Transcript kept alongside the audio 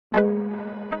Hi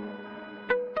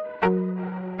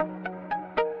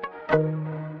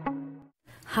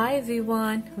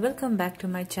everyone, welcome back to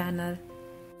my channel.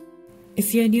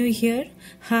 If you're new here,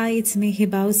 hi, it's me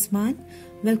Hiba Usman.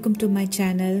 Welcome to my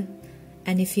channel.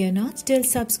 And if you're not still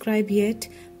subscribed yet,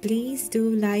 please do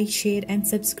like, share and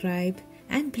subscribe.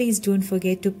 And please don't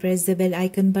forget to press the bell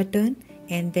icon button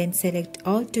and then select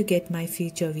all to get my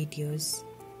future videos.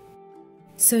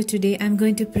 So today I'm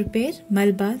going to prepare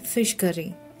Malabar Fish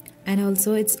Curry. And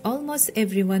also it's almost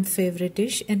everyone's favorite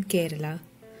dish in Kerala.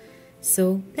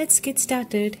 So let's get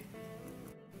started.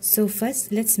 So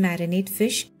first let's marinate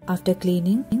fish after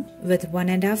cleaning with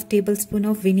 1.5 tablespoon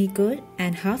of vinegar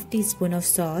and half teaspoon of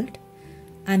salt.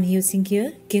 I'm using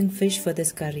here kingfish for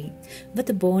this curry with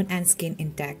the bone and skin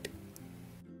intact.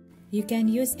 You can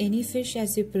use any fish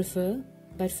as you prefer,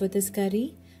 but for this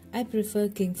curry I prefer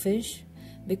kingfish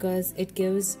because it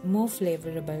gives more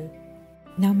flavorable.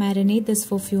 Now marinate this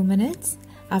for few minutes.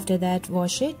 After that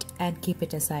wash it and keep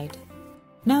it aside.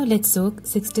 Now let's soak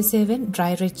 6 to 7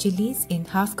 dry red chilies in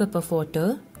half cup of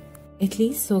water. At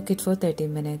least soak it for 30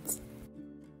 minutes.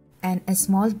 And a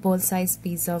small bowl sized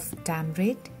piece of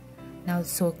tamarind. Now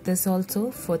soak this also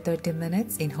for 30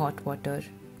 minutes in hot water.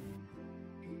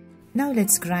 Now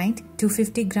let's grind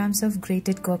 250 grams of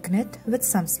grated coconut with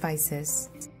some spices.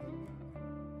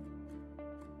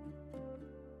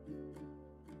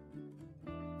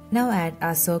 Now add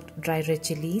our soaked dry red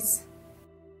chilies.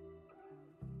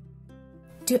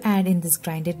 To add in this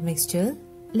grinded mixture,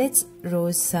 let's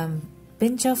roast some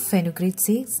pinch of fenugreek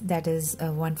seeds, that is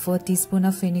 1/4 teaspoon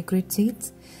of fenugreek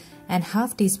seeds and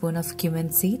half teaspoon of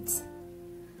cumin seeds.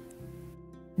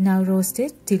 Now roast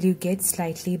it till you get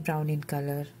slightly brown in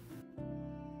color.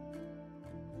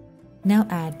 Now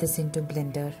add this into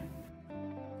blender.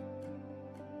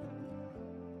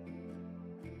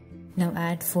 Now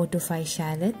add 4 to 5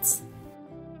 shallots,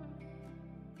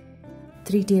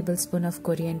 3 tablespoons of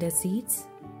coriander seeds.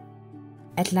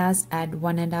 At last add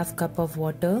 1.5 cup of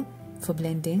water for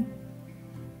blending.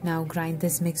 Now grind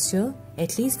this mixture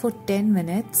at least for 10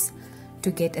 minutes to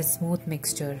get a smooth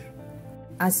mixture.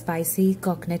 Our spicy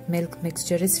coconut milk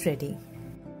mixture is ready.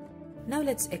 Now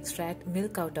let's extract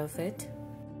milk out of it.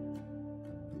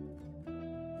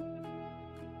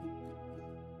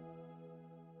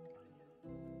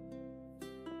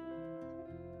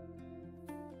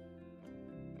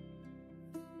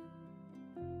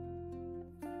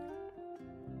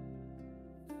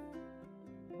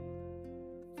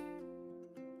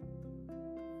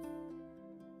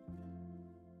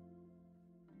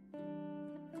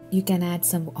 You can add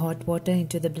some hot water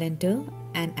into the blender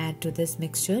and add to this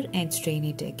mixture and strain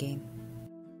it again.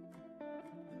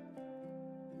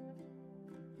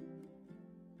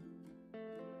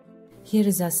 Here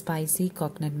is our spicy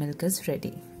coconut milk is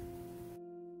ready.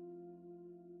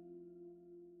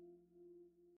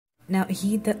 Now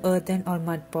heat the earthen or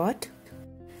mud pot.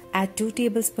 Add 2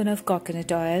 tablespoons of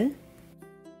coconut oil.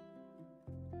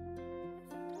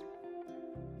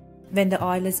 When the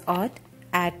oil is hot,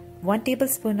 add 1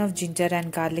 tablespoon of ginger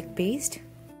and garlic paste,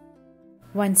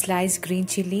 1 sliced green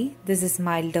chilli, this is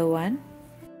milder one,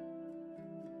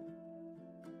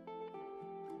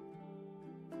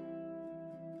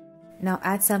 now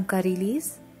add some curry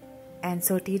leaves and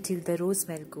saute till the raw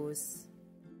smell goes.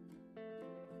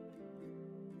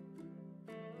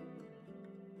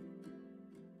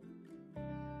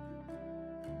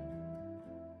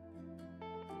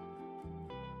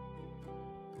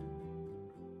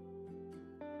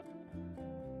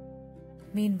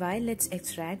 Meanwhile, let's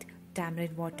extract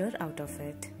tamarind water out of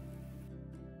it.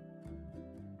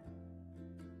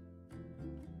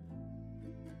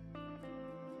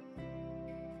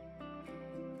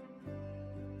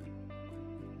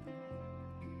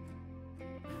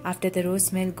 After the raw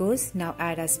smell goes, now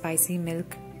add a spicy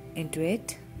milk into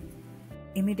it.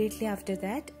 Immediately after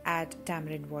that, add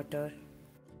tamarind water.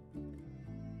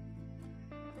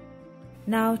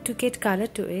 Now to get color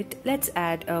to it, let's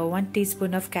add 1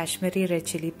 teaspoon of Kashmiri red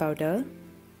chilli powder.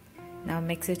 Now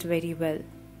mix it very well.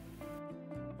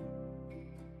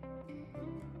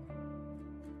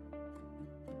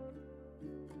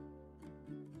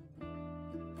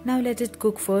 Now let it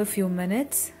cook for a few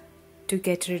minutes to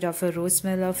get rid of a raw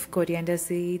smell of coriander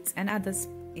seeds and other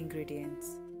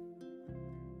ingredients.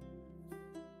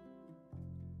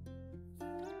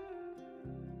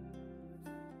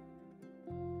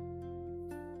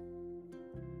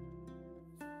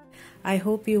 I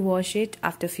hope you wash it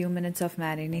after a few minutes of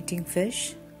marinating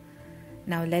fish.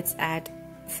 Now let's add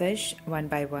fish one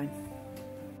by one.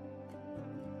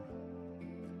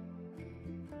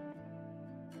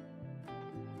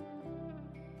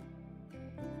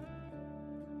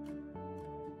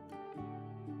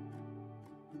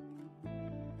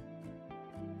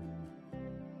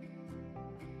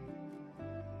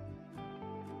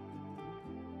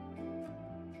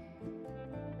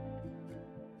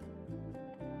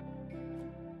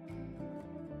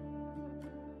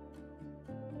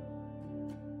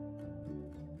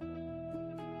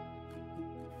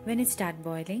 When it starts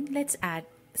boiling, let's add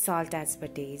salt as per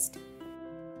taste.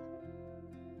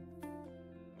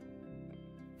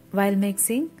 While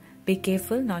mixing, be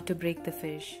careful not to break the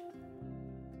fish.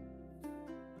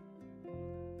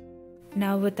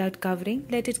 Now without covering,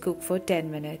 let it cook for 10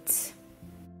 minutes.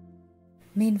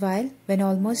 Meanwhile, when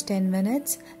almost 10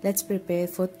 minutes, let's prepare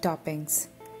for toppings.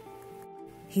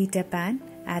 Heat a pan,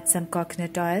 add some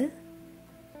coconut oil.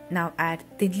 Now add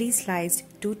thinly sliced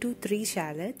 2 to 3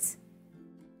 shallots.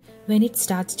 When it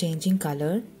starts changing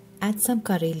color, add some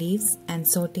curry leaves and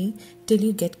saute till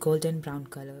you get golden brown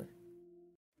color.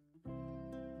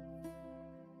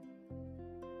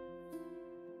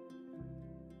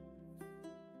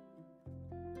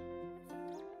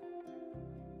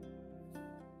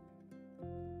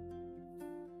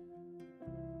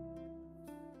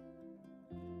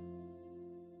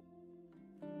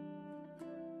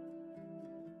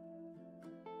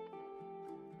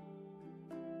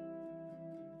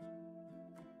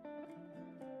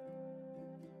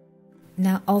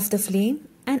 Now off the flame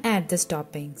and add the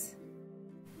toppings.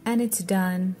 And it's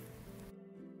done.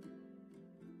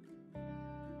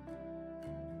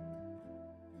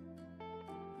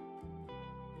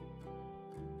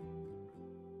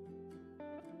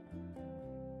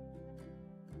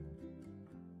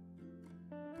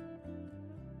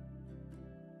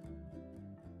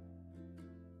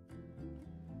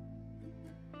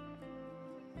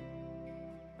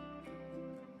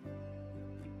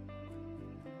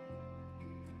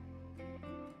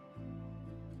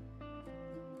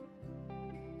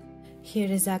 Here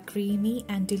is our creamy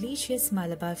and delicious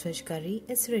Malabar fish curry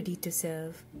is ready to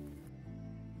serve.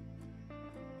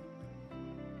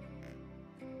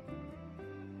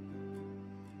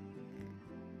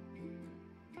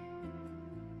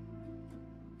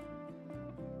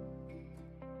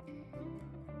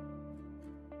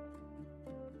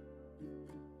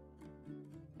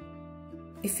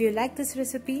 If you like this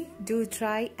recipe, do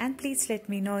try and please let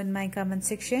me know in my comment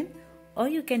section, or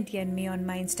you can DM me on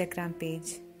my Instagram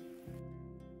page.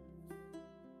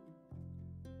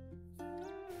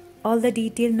 All the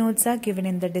detailed notes are given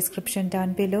in the description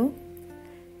down below.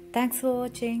 Thanks for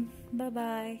watching. Bye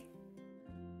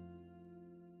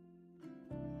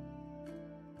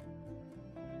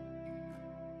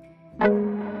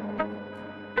bye.